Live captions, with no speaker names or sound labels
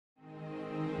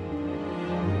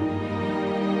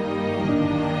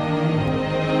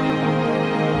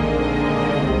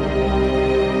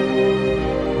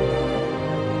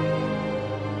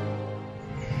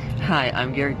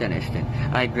I'm Garrett Deniston.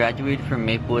 I graduated from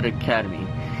Maplewood Academy.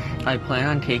 I plan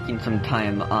on taking some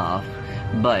time off,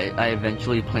 but I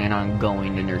eventually plan on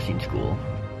going to nursing school.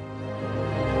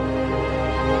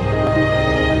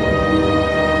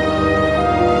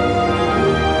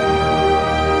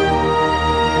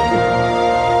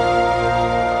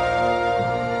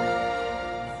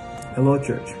 Hello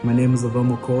church, my name is Lavelle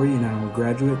McCory and I'm a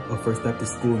graduate of First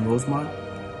Baptist School in Rosemont.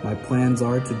 My plans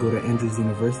are to go to Andrews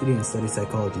University and study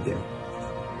psychology there.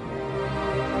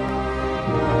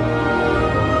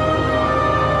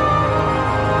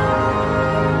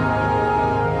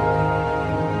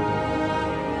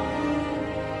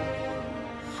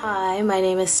 Hi, my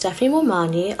name is Stephanie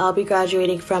Momani. I'll be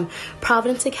graduating from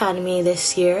Providence Academy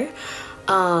this year.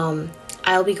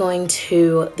 I'll be going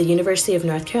to the University of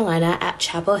North Carolina at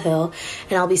Chapel Hill,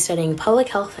 and I'll be studying public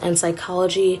health and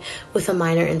psychology with a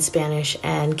minor in Spanish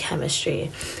and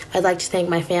chemistry. I'd like to thank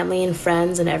my family and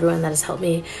friends and everyone that has helped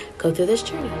me go through this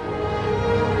journey.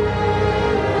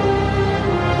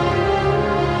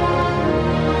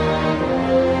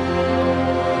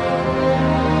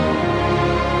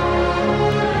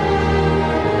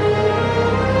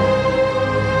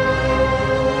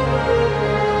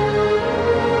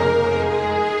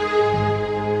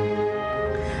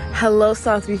 Hello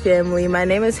Southview family, my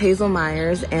name is Hazel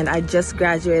Myers and I just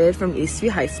graduated from Eastview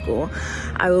High School.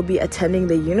 I will be attending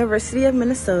the University of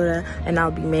Minnesota and I'll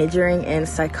be majoring in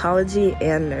psychology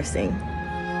and nursing.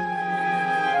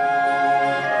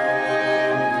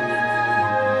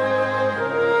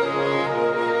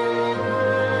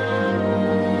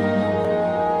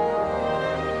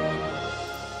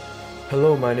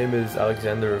 Hello, my name is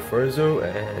Alexander Forzo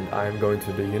and I'm going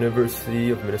to the University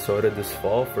of Minnesota this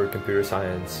fall for computer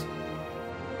science.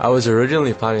 I was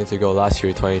originally planning to go last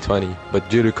year 2020, but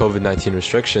due to COVID-19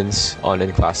 restrictions on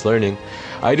in-class learning,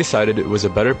 I decided it was a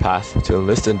better path to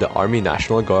enlist in the Army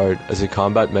National Guard as a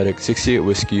combat medic 68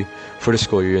 Whiskey for the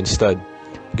school year instead,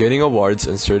 gaining awards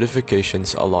and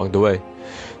certifications along the way.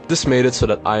 This made it so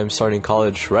that I am starting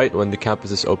college right when the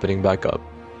campus is opening back up.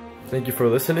 Thank you for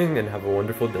listening and have a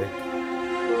wonderful day.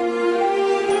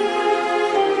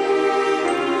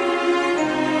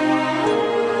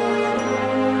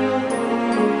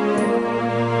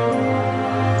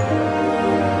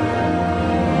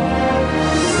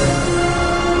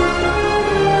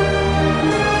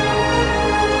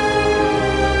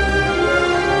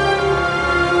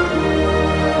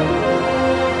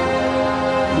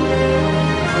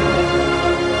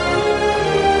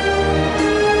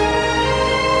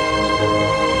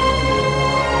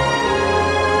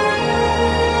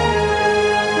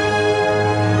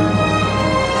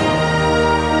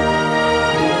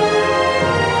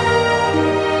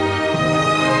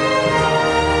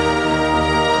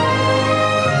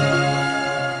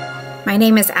 My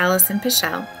name is Allison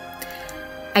Pichelle.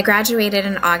 I graduated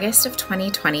in August of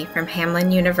 2020 from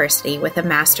Hamline University with a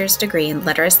master's degree in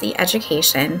literacy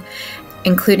education,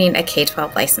 including a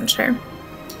K-12 licensure.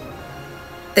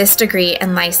 This degree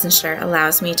and licensure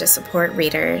allows me to support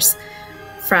readers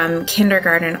from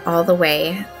kindergarten all the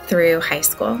way through high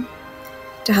school,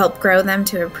 to help grow them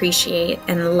to appreciate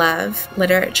and love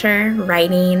literature,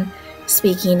 writing,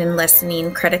 speaking, and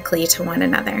listening critically to one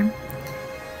another.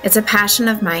 It's a passion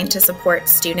of mine to support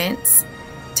students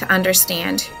to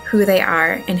understand who they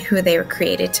are and who they were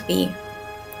created to be.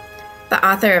 The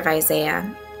author of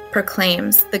Isaiah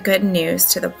proclaims the good news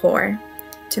to the poor,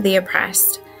 to the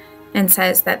oppressed, and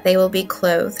says that they will be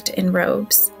clothed in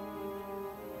robes,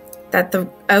 that the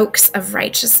oaks of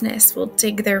righteousness will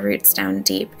dig their roots down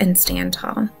deep and stand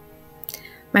tall.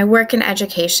 My work in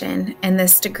education and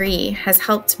this degree has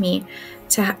helped me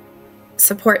to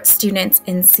support students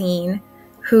in seeing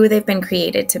who they've been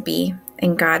created to be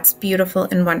in God's beautiful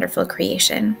and wonderful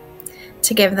creation,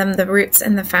 to give them the roots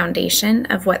and the foundation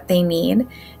of what they need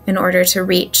in order to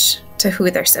reach to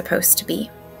who they're supposed to be.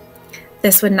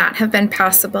 This would not have been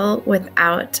possible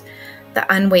without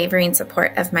the unwavering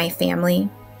support of my family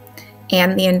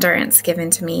and the endurance given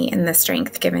to me and the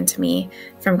strength given to me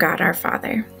from God our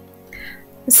Father.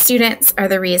 Students are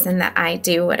the reason that I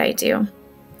do what I do.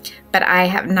 But I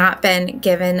have not been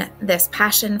given this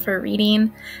passion for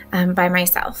reading by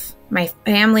myself. My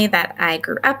family that I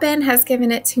grew up in has given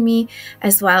it to me,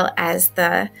 as well as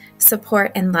the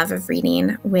support and love of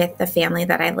reading with the family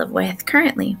that I live with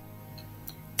currently.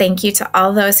 Thank you to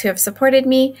all those who have supported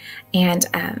me and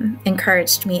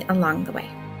encouraged me along the way.